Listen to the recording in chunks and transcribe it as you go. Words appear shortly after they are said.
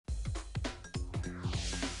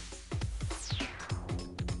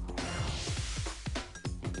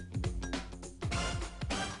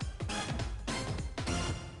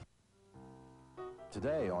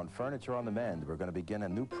Today on Furniture on the Mend, we're going to begin a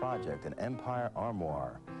new project, an Empire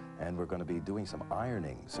Armoire, and we're going to be doing some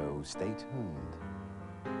ironing, so stay tuned.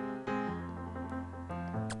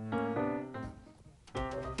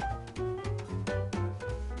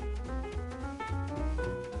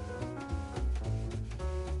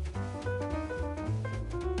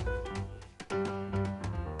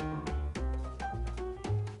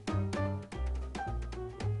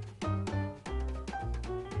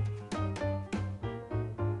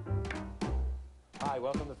 Hi,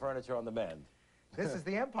 welcome to Furniture on the Mend. This is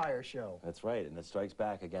the Empire Show. That's right, and it strikes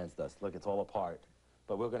back against us. Look, it's all apart.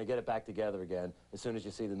 But we're going to get it back together again as soon as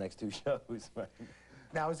you see the next two shows.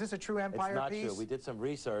 Now, is this a true Empire piece? It's not true. We did some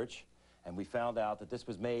research, and we found out that this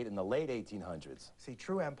was made in the late 1800s. See,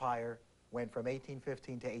 true Empire went from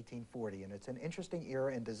 1815 to 1840, and it's an interesting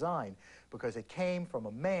era in design because it came from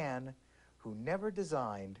a man who never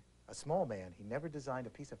designed, a small man, he never designed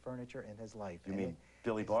a piece of furniture in his life. You mean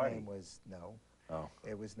Billy Barty? His name was, no. Oh.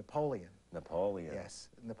 It was Napoleon. Napoleon. Yes.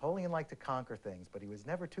 Napoleon liked to conquer things, but he was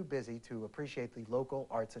never too busy to appreciate the local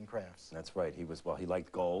arts and crafts. That's right. He was, well, he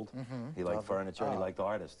liked gold, he liked furniture, and he liked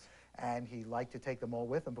artists. And he liked to take them all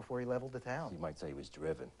with him before he leveled the town. You might say he was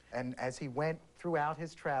driven. And as he went throughout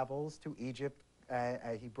his travels to Egypt,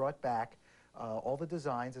 he brought back all the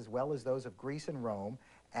designs as well as those of Greece and Rome.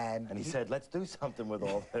 And he said, let's do something with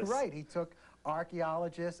all this. Right. He took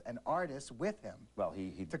archaeologists and artists with him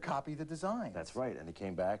to copy the designs. That's right. And he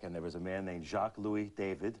came back, and there was a man named Jacques-Louis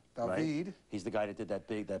David. David. Right? He's the guy that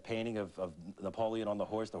did that painting of Napoleon on the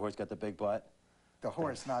horse. The horse got the big butt. The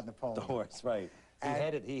horse, not Napoleon. The horse, right.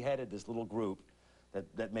 He headed this little group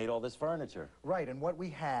that made all this furniture. Right, and what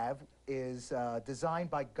we have is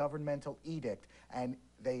designed by governmental edict, and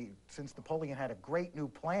since Napoleon had a great new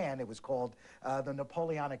plan, it was called the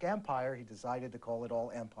Napoleonic Empire, he decided to call it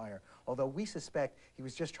all Empire, although we suspect he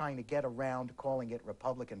was just trying to get around calling it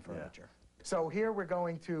Republican furniture. Yeah. So here we're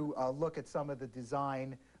going to look at some of the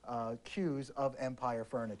design cues of Empire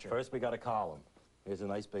furniture. First we got a column. Here's a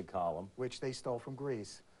nice big column. Which they stole from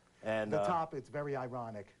Greece. And the top, it's very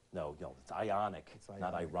ironic. No, it's ionic,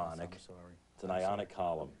 not ironic. I'm sorry. It's an ionic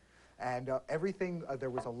column. And everything, there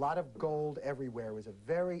was a lot of gold everywhere. It was a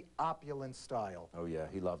very opulent style. Oh, yeah,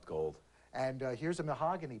 he loved gold. And here's a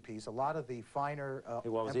mahogany piece. A lot of the finer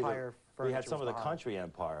Empire furniture we had some of the mahogany. country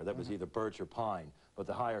Empire that was either birch or pine, but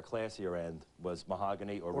the higher, classier end was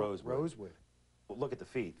mahogany or rosewood. Rosewood. Well, look at the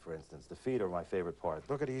feet, for instance. The feet are my favorite part.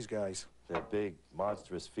 Look at these guys. They're big,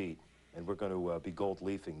 monstrous feet, and we're going to be gold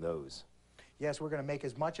leafing those. Yes, we're going to make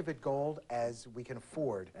as much of it gold as we can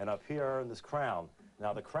afford. And up here in this crown,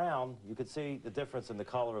 now the crown, you can see the difference in the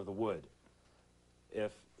color of the wood.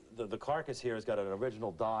 If the carcass here has got an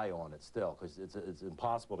original dye on it still, because it's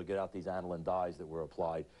impossible to get out these aniline dyes that were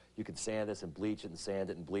applied. You can sand this and bleach it and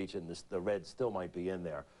sand it and bleach it, and the red still might be in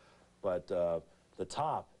there. But the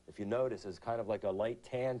top, if you notice, is kind of like a light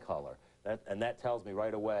tan color. And that tells me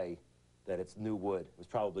right away that it's new wood. It was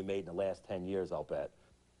probably made in the last 10 years, I'll bet.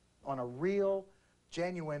 On a real,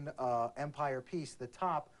 genuine Empire piece, the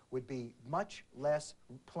top would be much less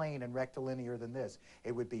plain and rectilinear than this.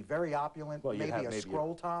 It would be very opulent, well, maybe a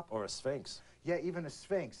scroll top. Or a sphinx. Yeah, even a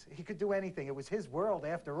sphinx. He could do anything. It was his world,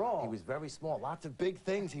 after all. He was very small. Lots of big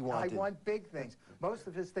things he wanted. I want big things. Most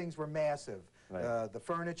of his things were massive. Right. The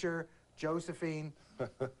furniture, Josephine.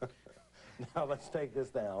 Now let's take this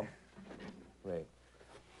down. Wait.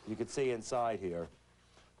 You can see inside here,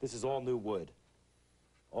 this is all new wood.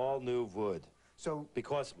 All new wood. So,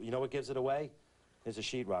 because, you know what gives it away? There's a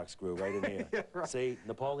sheetrock screw right in here. Yeah, right. See,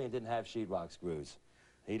 Napoleon didn't have sheetrock screws.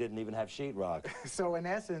 He didn't even have sheetrock. So, in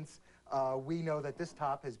essence, we know that this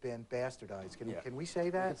top has been bastardized. Can we say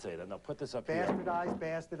that? You can say that. Now, put this up here. Bastardized,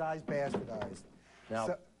 bastardized, bastardized.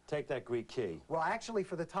 Now, take that Greek key. Well, actually,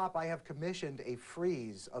 for the top, I have commissioned a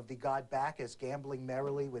frieze of the god Bacchus gambling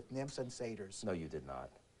merrily with nymphs and satyrs. No, you did not.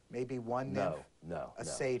 Maybe one nymph? No.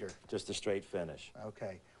 Satyr. Just a straight finish.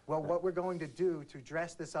 Okay. Well, what we're going to do to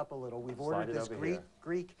dress this up a little, we've ordered this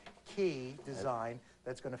Greek key design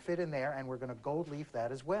that's going to fit in there, and we're going to gold leaf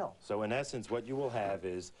that as well. So, in essence, what you will have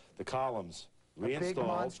is the columns reinstalled. A big,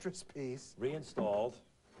 monstrous piece. Reinstalled.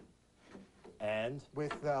 And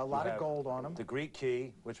with a lot of gold on them. The Greek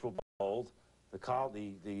key, which will be gold.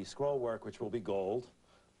 The scroll work, which will be gold.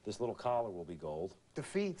 This little collar will be gold. The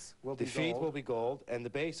feet will be gold. The feet will be gold, and the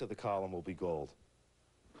base of the column will be gold.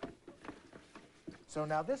 So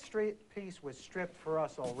now this piece was stripped for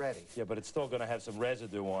us already. Yeah, but it's still going to have some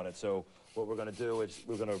residue on it. So what we're going to do is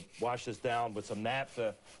we're going to wash this down with some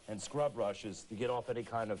naphtha and scrub brushes to get off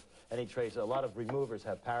any trace. A lot of removers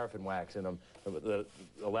have paraffin wax in them that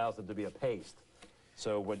allows them to be a paste.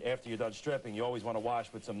 So after you're done stripping, you always want to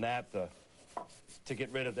wash with some naphtha to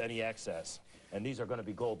get rid of any excess. And these are going to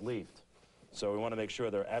be gold leafed. So we want to make sure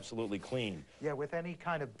they're absolutely clean. Yeah, with any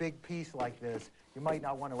kind of big piece like this, you might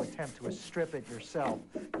not want to attempt to strip it yourself.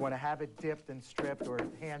 You want to have it dipped and stripped or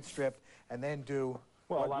hand stripped and then do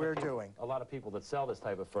what we're doing. A lot of people that sell this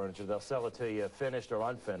type of furniture, they'll sell it to you finished or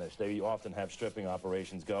unfinished. They often have stripping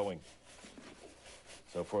operations going.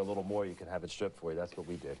 So for a little more, you can have it stripped for you. That's what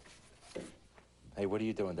we did. Hey, what are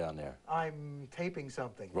you doing down there? I'm taping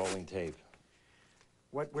something. Rolling tape.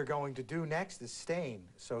 What we're going to do next is stain.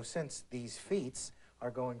 So since these feet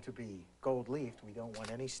are going to be gold leafed, we don't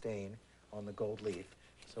want any stain on the gold leaf.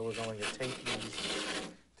 So we're going to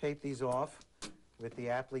tape these off with the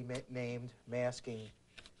aptly named masking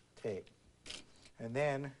tape. And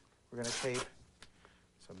then we're going to tape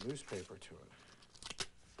some newspaper to it.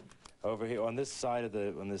 Over here on this side of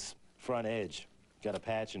on this front edge, got a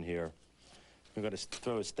patch in here. We're going to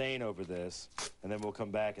throw a stain over this, and then we'll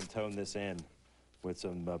come back and tone this in with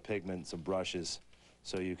some pigment, some brushes,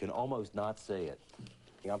 so you can almost not see it.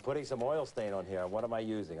 I'm putting some oil stain on here. What am I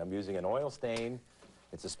using? I'm using an oil stain.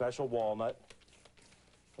 It's a special walnut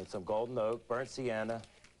with some golden oak, burnt sienna,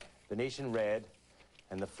 Venetian red,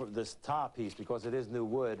 and this top piece, because it is new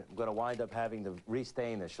wood, I'm going to wind up having to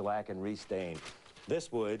restain the shellac and restain.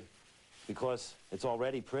 This wood, because it's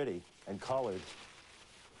already pretty and colored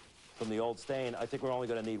from the old stain, I think we're only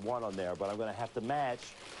going to need one on there, but I'm going to have to match.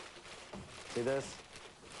 See this?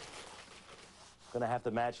 I'm going to have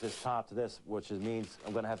to match this top to this, which means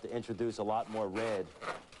I'm going to have to introduce a lot more red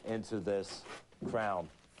into this crown.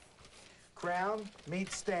 Crown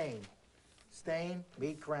meets stain. Stain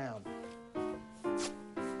meet crown.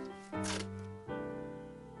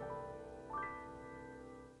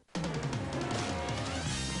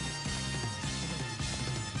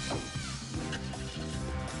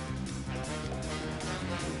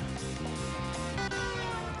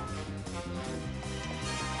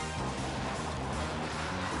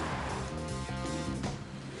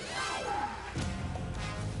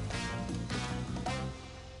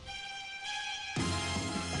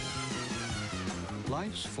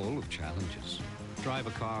 Life's full of challenges. Drive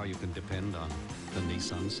a car you can depend on. The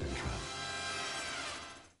Nissan Sentra.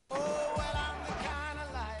 Oh, well, I'm the kind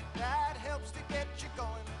of life that helps to get you going.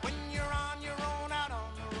 When you're on your own out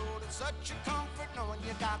on the road, it's such a comfort knowing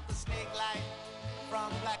you got the snake light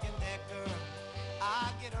from Black & Decker.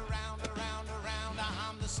 I get around,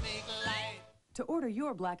 I'm the snake light. To order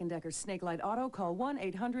your Black & Decker Snake Light Auto, call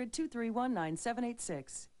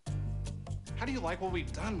 1-800-231-9786. How do you like what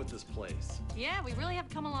we've done with this place? Yeah, we really have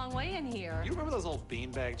come a long way in here. You remember those old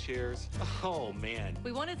beanbag chairs? Oh, man.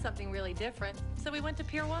 We wanted something really different, so we went to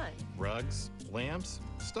Pier 1. Rugs, lamps,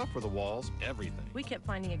 stuff for the walls, everything. We kept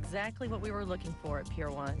finding exactly what we were looking for at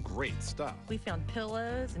Pier 1. Great stuff. We found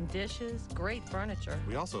pillows and dishes, great furniture.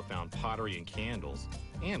 We also found pottery and candles,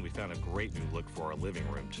 and we found a great new look for our living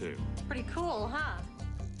room, too. Pretty cool, huh?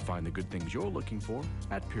 Find the good things you're looking for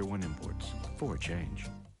at Pier 1 Imports for a change.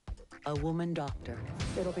 A woman doctor.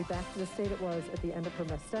 It'll be back to the state it was at the end of her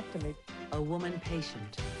mastectomy. A woman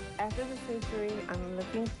patient. After the surgery, I'm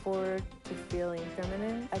looking forward to feeling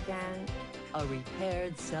feminine again. A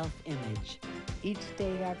repaired self-image. Each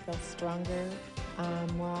day I feel stronger,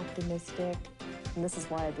 more optimistic. And this is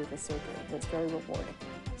why I do the surgery. It's very rewarding.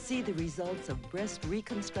 See the results of breast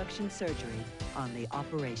reconstruction surgery on The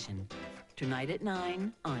Operation. Tonight at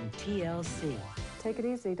 9 on TLC. Take it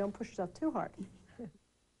easy. Don't push yourself too hard.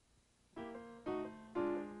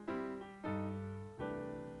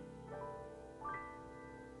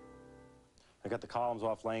 I got the columns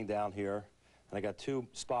off laying down here, and I got two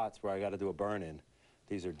spots where I got to do a burn-in.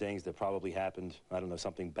 These are dings that probably happened, I don't know,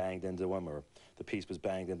 something banged into them, or the piece was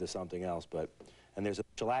banged into something else, and there's a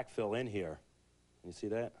shellac fill in here. You see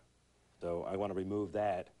that? So I want to remove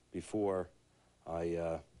that before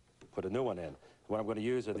I put a new one in. What I'm going to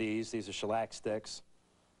use are these are shellac sticks,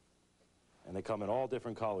 and they come in all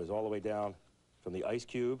different colors, all the way down from the ice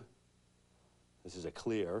cube, this is a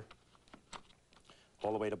clear,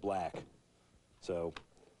 all the way to black. So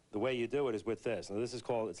the way you do it is with this. Now this is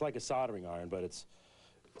called, it's like a soldering iron, but it's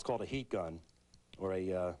called a heat gun, or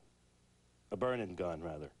a burn-in gun,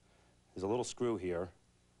 rather. There's a little screw here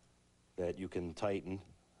that you can tighten,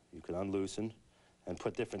 you can unloosen, and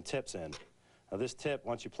put different tips in. Now this tip,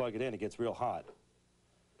 once you plug it in, it gets real hot.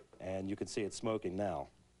 And you can see it's smoking now.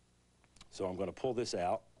 So I'm going to pull this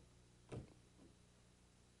out,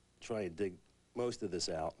 try and dig most of this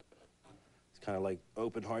out. It's kind of like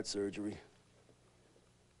open heart surgery.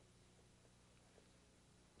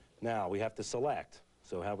 Now we have to select.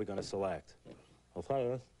 So how are we going to select? Well,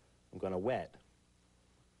 first, I'm going to wet.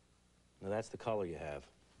 Now that's the color you have.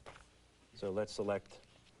 So let's select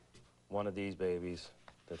one of these babies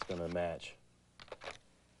that's going to match.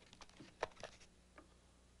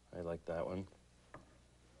 I like that one.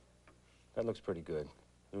 That looks pretty good.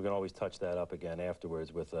 We can always touch that up again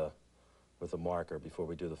afterwards with a marker before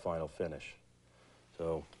we do the final finish.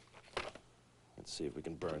 So let's see if we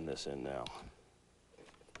can burn this in now.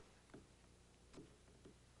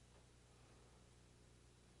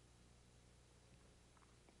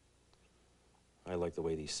 I like the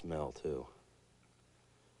way these smell too.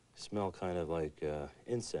 Smell kind of like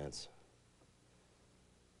incense.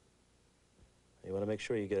 You want to make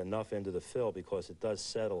sure you get enough into the fill because it does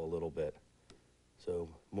settle a little bit. So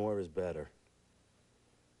more is better.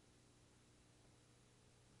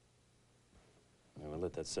 I'm going to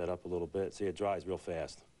let that set up a little bit. See, it dries real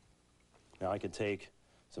fast. Now I can take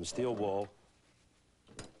some steel wool.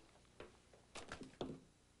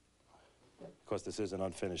 Because this is an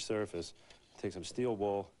unfinished surface, take some steel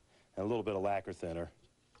wool and a little bit of lacquer thinner.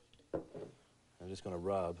 I'm just going to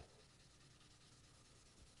rub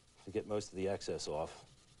to get most of the excess off,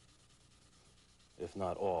 if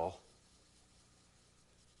not all.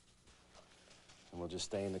 And we'll just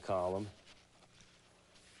stain the column.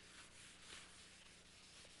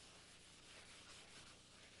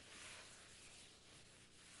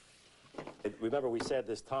 Remember, we said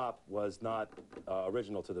this top was not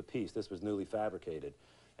original to the piece. This was newly fabricated.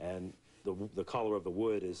 And the color of the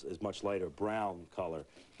wood is much lighter brown color.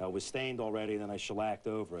 Now, it was stained already, and then I shellacked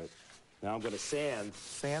over it. Now I'm going to sand.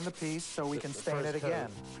 Sand the piece so we can stain it again.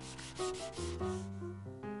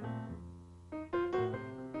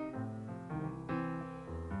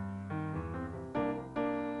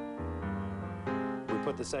 We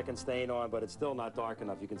put the second stain on, but it's still not dark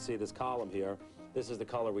enough. You can see this column here. This is the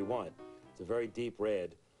color we want. It's a very deep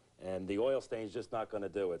red, and the oil stain's just not going to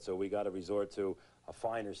do it. So we got to resort to a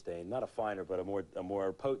finer stain, not a finer, but a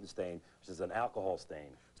more potent stain, which is an alcohol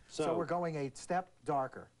stain. So we're going a step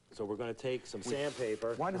darker. So we're going to take some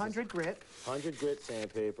sandpaper. 100 grit. 100 grit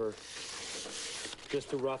sandpaper, just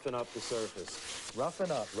to roughen up the surface.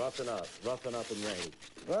 Roughen up. Roughen up. Roughen up and ready.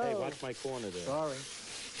 Whoa. Hey, watch my corner there. Sorry.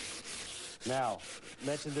 Now,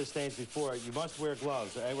 mentioned the stains before. You must wear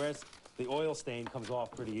gloves. Whereas the oil stain comes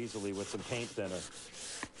off pretty easily with some paint thinner.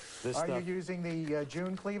 Are you using the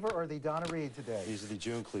June cleaver or the Donna Reed today? These are the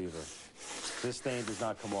June cleaver. This stain does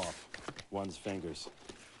not come off one's fingers.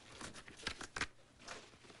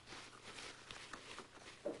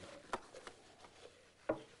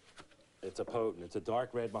 It's a potent. It's a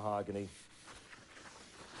dark red mahogany.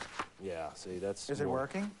 Yeah, see, that's Is it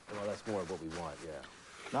working? Well, that's more of what we want, yeah.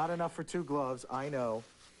 Not enough for 2 gloves, I know.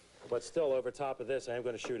 But still, over top of this, I am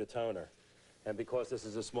going to shoot a toner. And because this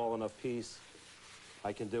is a small enough piece,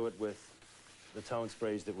 I can do it with the tone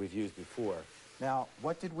sprays that we've used before. Now,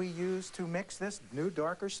 what did we use to mix this new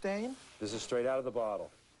darker stain? This is straight out of the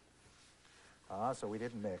bottle. Ah, so we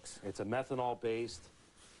didn't mix. It's a methanol-based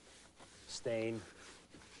stain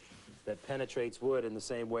that penetrates wood in the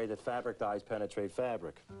same way that fabric dyes penetrate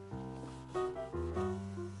fabric.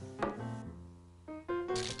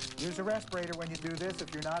 Use a respirator when you do this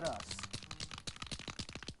if you're not us.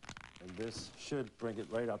 And this should bring it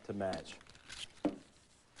right up to match.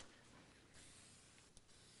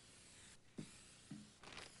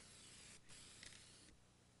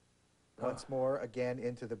 Once more, again,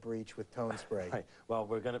 into the breach with tone spray. Right. Well,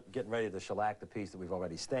 we're getting ready to shellac the piece that we've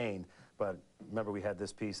already stained, but remember we had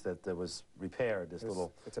this piece that was repaired, this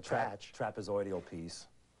little it's a patch. trapezoidal piece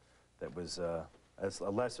that was as a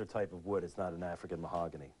lesser type of wood. It's not an African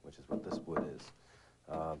mahogany, which is what this wood is.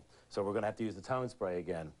 So we're going to have to use the tone spray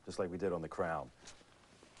again, just like we did on the crown.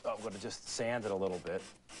 I'm going to just sand it a little bit.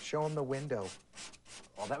 Show them the window.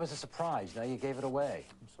 Oh, that was a surprise. Now you gave it away.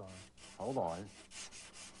 I'm sorry. Hold on.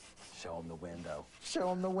 Show them the window. Show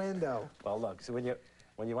them the window. Well, look, so when you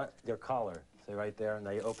want your color, say right there, and now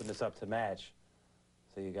you open this up to match.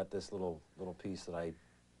 So you got this little piece that I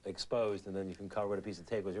exposed, and then you can color with a piece of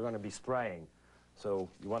tape, because you're going to be spraying. So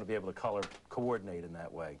you want to be able to color coordinate in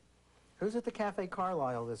that way. Who's at the Cafe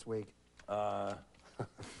Carlisle this week?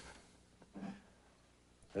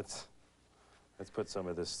 Let's put some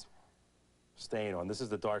of this stain on. This is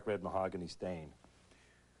the dark red mahogany stain.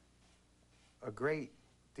 A great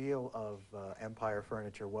deal of Empire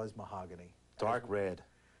furniture was mahogany. Dark red.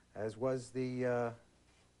 As was the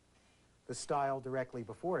style directly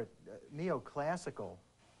before it. Neoclassical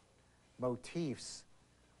motifs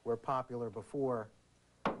were popular before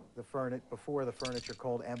the furniture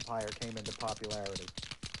called Empire came into popularity.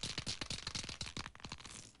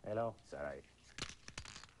 Hello? It's all right.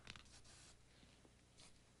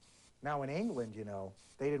 Now in England, you know,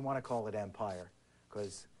 they didn't want to call it Empire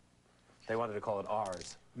because they wanted to call it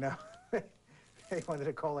ours. No, they wanted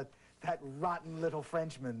to call it that rotten little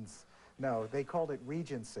Frenchman's. No, they called it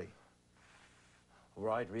Regency.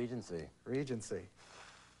 Right, Regency. Regency.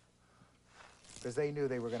 Because they knew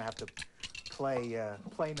they were going to have to play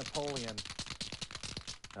Napoleon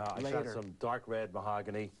I later. shot some dark red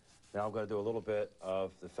mahogany. Now I'm going to do a little bit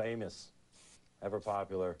of the famous, ever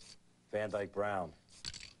popular Van Dyke Brown.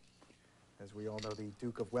 As we all know, the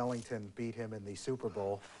Duke of Wellington beat him in the Super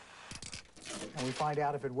Bowl. And we find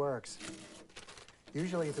out if it works.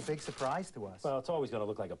 Usually it's a big surprise to us. Well, it's always going to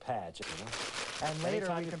look like a patch, you know? And later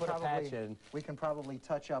Anytime you put a patch in, we can probably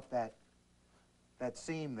touch up that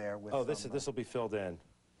seam there with oh, this will be filled in.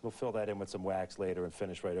 We'll fill that in with some wax later and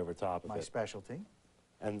finish right over top of it. My specialty.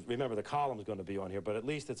 And remember, the column's going to be on here, but at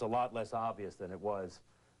least it's a lot less obvious than it was,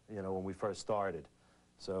 you know, when we first started.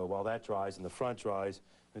 So while that dries and the front dries,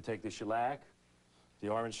 we take the shellac, the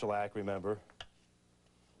orange shellac, remember.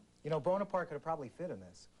 You know, Bonaparte could have probably fit in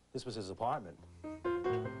this. This was his apartment.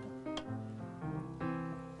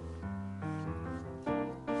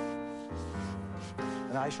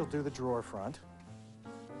 And I shall do the drawer front.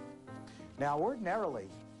 Now, ordinarily,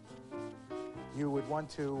 you would want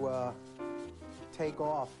to take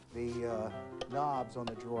off the knobs on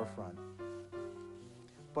the drawer front.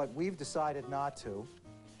 But we've decided not to.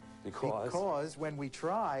 Because when we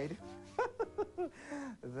tried,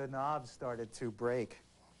 the knobs started to break.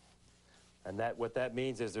 And what that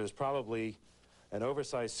means is there's probably an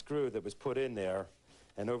oversized screw that was put in there,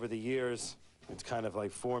 and over the years, it's kind of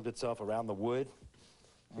like formed itself around the wood.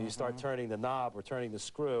 And you start turning the knob or turning the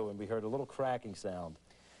screw, and we heard a little cracking sound.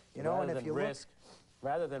 You know, and if you look...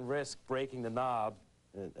 Rather than risk breaking the knob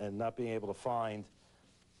and not being able to find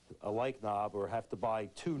a like knob or have to buy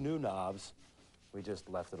 2 new knobs, we just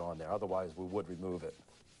left it on there. Otherwise, we would remove it.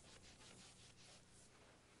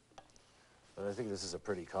 But I think this is a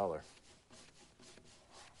pretty color.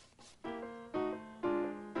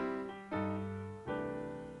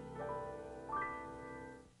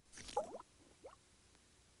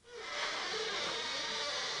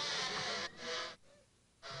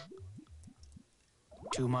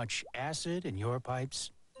 Too much acid in your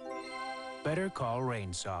pipes? Better call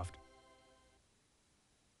Rainsoft.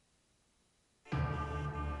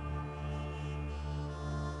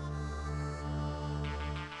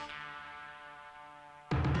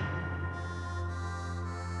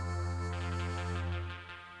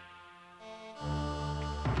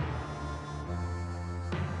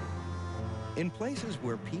 In places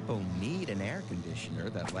where people need an air conditioner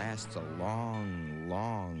that lasts a long,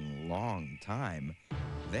 long, long time,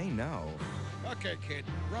 they know. Okay, kid,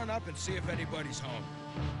 run up and see if anybody's home.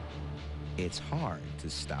 It's hard to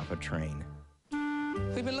stop a train.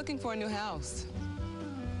 We've been looking for a new house.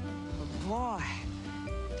 But boy,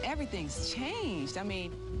 everything's changed. I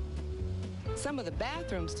mean, some of the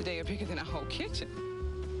bathrooms today are bigger than our whole kitchen.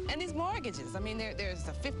 And these mortgages, I mean, there's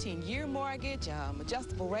a 15-year mortgage,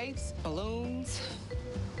 adjustable rates, balloons.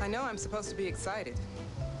 I know I'm supposed to be excited,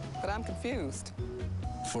 but I'm confused.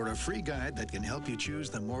 For a free guide that can help you choose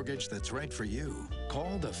the mortgage that's right for you,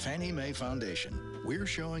 call the Fannie Mae Foundation. We're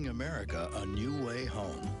showing America a new way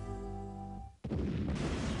home.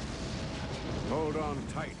 Hold on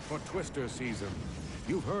tight for Twister season.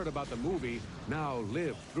 You've heard about the movie, now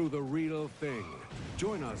live through the real thing.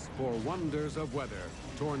 Join us for Wonders of Weather,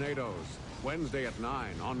 Tornadoes, Wednesday at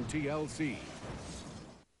 9 on TLC.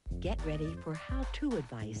 Get ready for how-to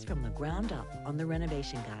advice from the ground up on the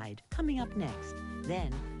Renovation Guide, coming up next.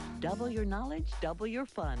 Then, double your knowledge, double your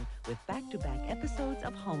fun with back-to-back episodes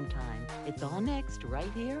of Home Time. It's all next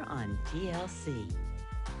right here on TLC.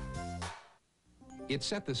 It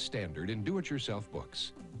set the standard in do-it-yourself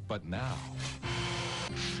books. But now,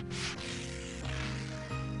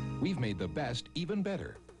 we've made the best even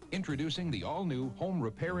better. Introducing the all-new Home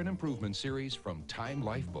Repair and Improvement series from Time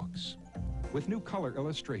Life Books. With new color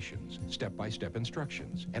illustrations, step-by-step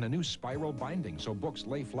instructions, and a new spiral binding so books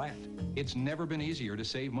lay flat. It's never been easier to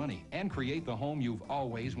save money and create the home you've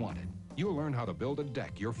always wanted. You'll learn how to build a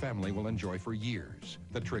deck your family will enjoy for years.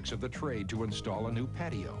 The tricks of the trade to install a new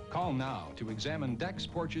patio. Call now to examine decks,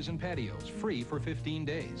 porches, and patios free for 15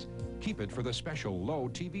 days. Keep it for the special low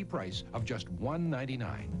TV price of just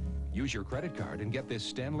 $1.99. Use your credit card and get this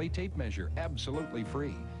Stanley tape measure absolutely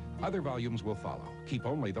free. Other volumes will follow. Keep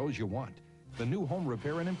only those you want. The new Home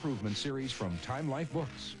Repair and Improvement series from Time Life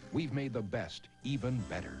Books. We've made the best even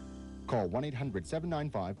better. Call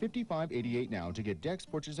 1-800-795-5588 now to get decks,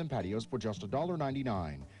 porches, and patios for just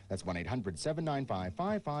 $1.99. That's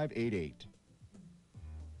 1-800-795-5588.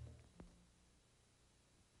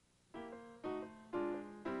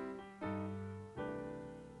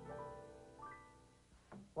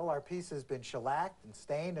 Well, our piece has been shellacked and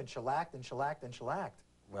stained and shellacked and shellacked and shellacked.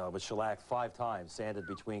 well, it was shellacked 5 times, sanded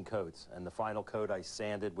between coats. And the final coat I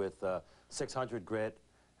sanded with 600 grit,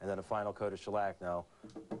 and then a final coat of shellac. Now,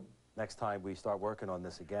 next time we start working on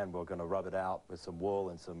this again, we're going to rub it out with some wool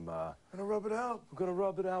and some... We're going to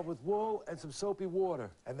rub it out with wool and some soapy water.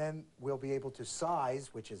 And then we'll be able to size,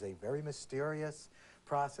 which is a very mysterious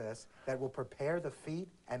process that will prepare the feet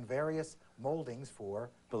and various moldings for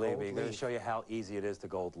Believe me, gold I'm going to leaf. show you how easy it is to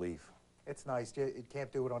gold leaf. It's nice. You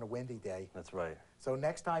can't do it on a windy day. That's right. So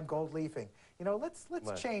next time, gold leafing. You know, let's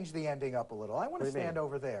What? change the ending up a little. I want What to do you stand mean?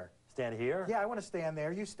 over there. Stand here? Yeah, I want to stand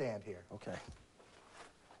there. You stand here. Okay.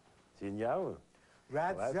 Signal.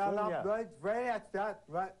 Right, Right, shut yeah. up, right at that,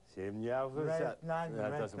 right. Signal. Right,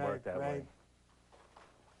 That doesn't work that way. right.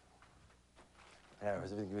 Yeah,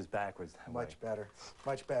 everything was backwards that way. Much better,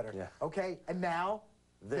 much better. Yeah. Okay, and now,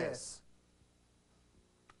 this.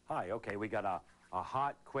 Hi, okay, we got a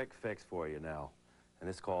hot, quick fix for you now, and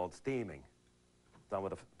it's called steaming. Done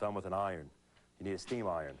with an iron. You need a steam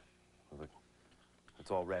iron.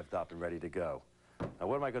 It's all revved up and ready to go. Now,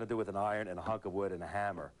 what am I going to do with an iron and a hunk of wood and a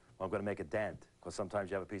hammer? Well, I'm going to make a dent, because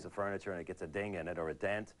sometimes you have a piece of furniture and it gets a ding in it or a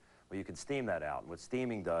dent. Well, you can steam that out. And what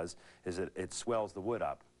steaming does is it swells the wood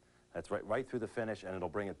up. That's right through the finish, and it'll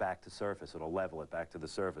bring it back to surface. It'll level it back to the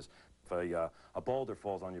surface. If a boulder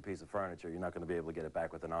falls on your piece of furniture, you're not going to be able to get it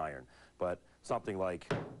back with an iron. But something like,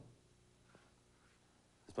 this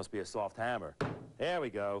must be a soft hammer. There we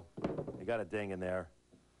go. You got a ding in there.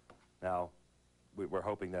 Now, we're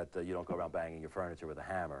hoping that you don't go around banging your furniture with a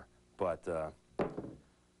hammer. But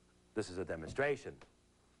this is a demonstration,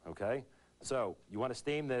 okay? So you want to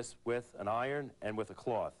steam this with an iron and with a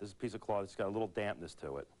cloth. This is a piece of cloth that's got a little dampness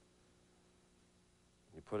to it.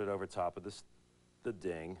 You put it over top of the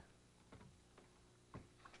ding.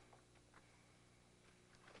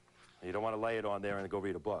 And you don't want to lay it on there and go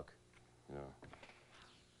read a book. You know.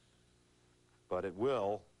 But it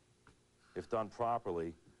will, if done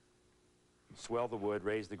properly, swell the wood,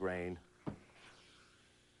 raise the grain.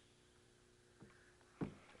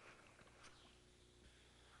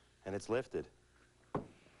 And it's lifted.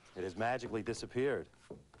 It has magically disappeared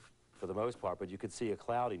for the most part, but you can see a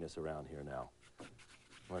cloudiness around here now.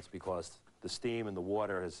 Well, that's because the steam and the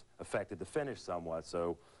water has affected the finish somewhat,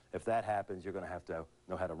 so if that happens, you're going to have to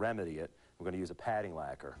know how to remedy it. We're going to use a padding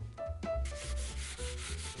lacquer.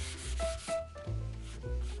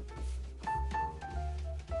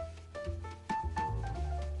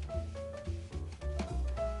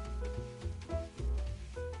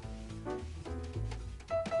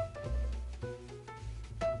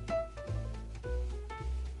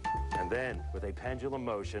 And then, with a pendulum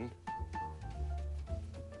motion,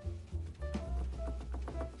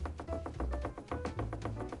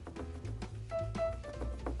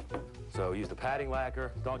 so use the padding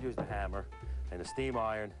lacquer, don't use the hammer, and a steam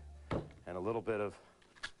iron, and a little bit of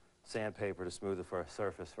sandpaper to smooth the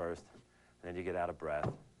surface first, and then you get out of breath,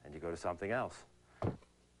 and you go to something else.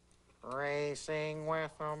 Racing with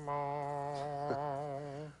the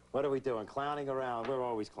moon. What are we doing? Clowning around? We're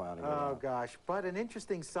always clowning around. Oh, gosh. But an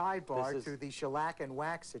interesting sidebar This is- to the shellac and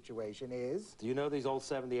wax situation is... Do you know these old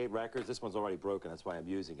 78 records? This one's already broken, that's why I'm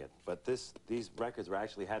using it. But these records were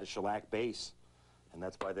actually had a shellac base, and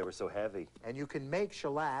that's why they were so heavy. And you can make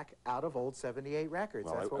shellac out of old 78 records.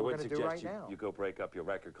 Well, That's what I we're would going to do right suggest now. you go break up your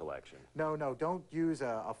record collection. No, don't use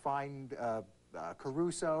a fine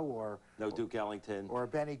Caruso or... No Duke Ellington. Or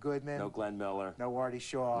Benny Goodman. No Glenn Miller. No Artie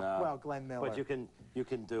Shaw. No. Well, Glenn Miller. But you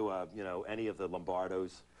can do, you know, any of the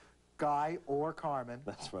Lombardos. Guy or Carmen.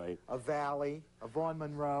 That's right. A Valley, a Vaughn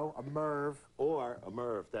Monroe, a Merv. Or a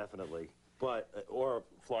Merv, definitely. But, or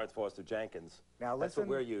Florence Foster Jenkins. Now That's listen,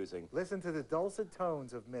 what we're using. Listen to the dulcet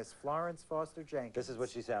tones of Miss Florence Foster Jenkins. This is what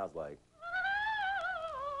she sounds like.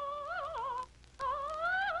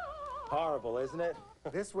 Horrible, isn't it?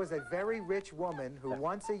 This was a very rich woman who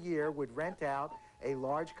once a year would rent out a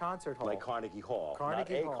large concert hall. Like Carnegie Hall.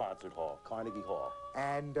 Carnegie Not Hall. a concert hall. Carnegie Hall.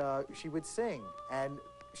 And she would sing, and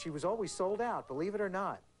she was always sold out, believe it or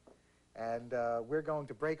not. And we're going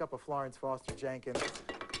to break up a Florence Foster Jenkins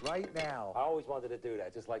right now. I always wanted to do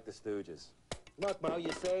that, just like the Stooges. Look, Mo,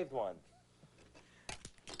 you saved one.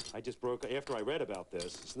 I just broke, after I read about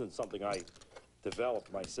this isn't something I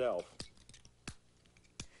developed myself.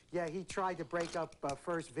 Yeah, he tried to break up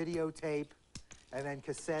first videotape, and then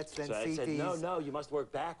cassettes, then So I CDs. said, no, you must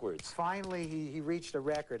work backwards. Finally, he reached a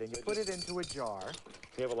record, and you put it into a jar.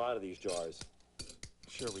 We have a lot of these jars.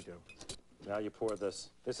 Sure we do. Now you pour this.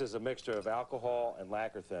 This is a mixture of alcohol and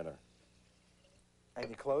lacquer thinner. And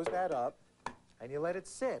you close that up, and you let it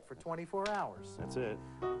sit for 24 hours. That's it.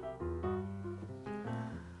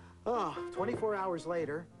 Oh, 24 hours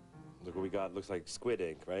later. Look what we got. Looks like squid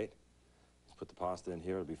ink, right? Let's put the pasta in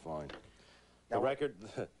here, it'll be fine. Now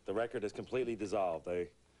the record is completely dissolved.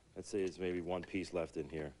 Let's see, it's maybe one piece left in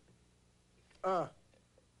here. Here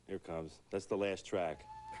it comes. That's the last track.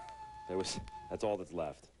 That's all that's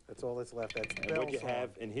left. That's all that's left. That's the And what bell you song. have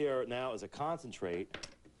in here now is a concentrate.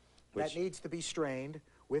 That needs to be strained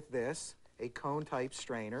with this, a cone-type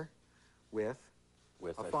strainer with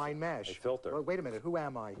a fine mesh. A filter. Well, wait a minute, who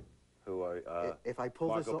am I? Who are If I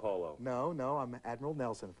pull this Marco off, Polo. No, I'm Admiral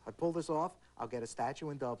Nelson. If I pull this off, I'll get a statue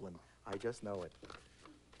in Dublin. I just know it.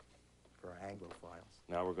 For our Anglophiles.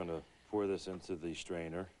 Now we're going to pour this into the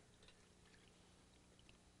strainer.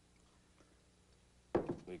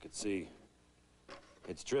 You can see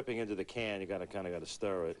it's dripping into the can. You kind of got to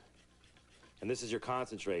stir it. And this is your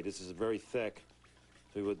concentrate. This is very thick.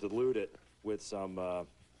 So we would dilute it with some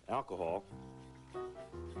alcohol.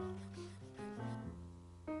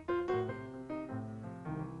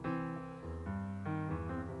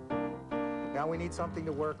 Now we need something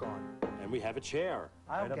to work on. And we have a chair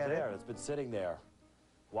I don't right up get there. it. It's been sitting there.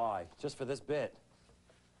 Why? Just for this bit.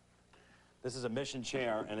 This is a mission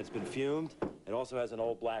chair, and it's been fumed. It also has an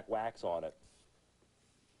old black wax on it.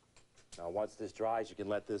 Now, once this dries, you can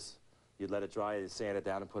let it dry, you sand it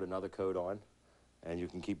down and put another coat on, and you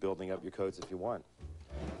can keep building up your coats if you want.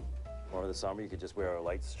 Or in the summer, you could just wear a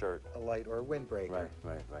light shirt. A light or a windbreaker.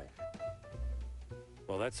 Right.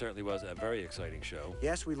 Well, that certainly was a very exciting show.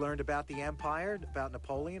 Yes, we learned about the Empire, about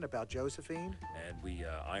Napoleon, about Josephine. And we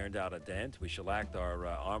ironed out a dent, we shellacked our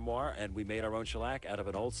armoire, and we made our own shellac out of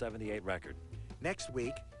an old 78 record. Next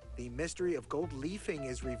week, the mystery of gold leafing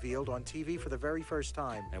is revealed on TV for the very first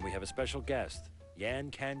time. And we have a special guest.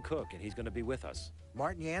 Yan can cook, and he's going to be with us.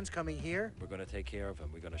 Martin Yan's coming here. We're going to take care of him.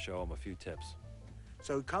 We're going to show him a few tips.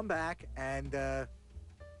 So come back, and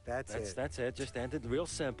that's it. That's it. Just end it real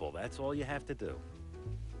simple. That's all you have to do.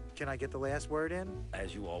 Can I get the last word in?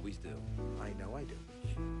 As you always do. I know I do.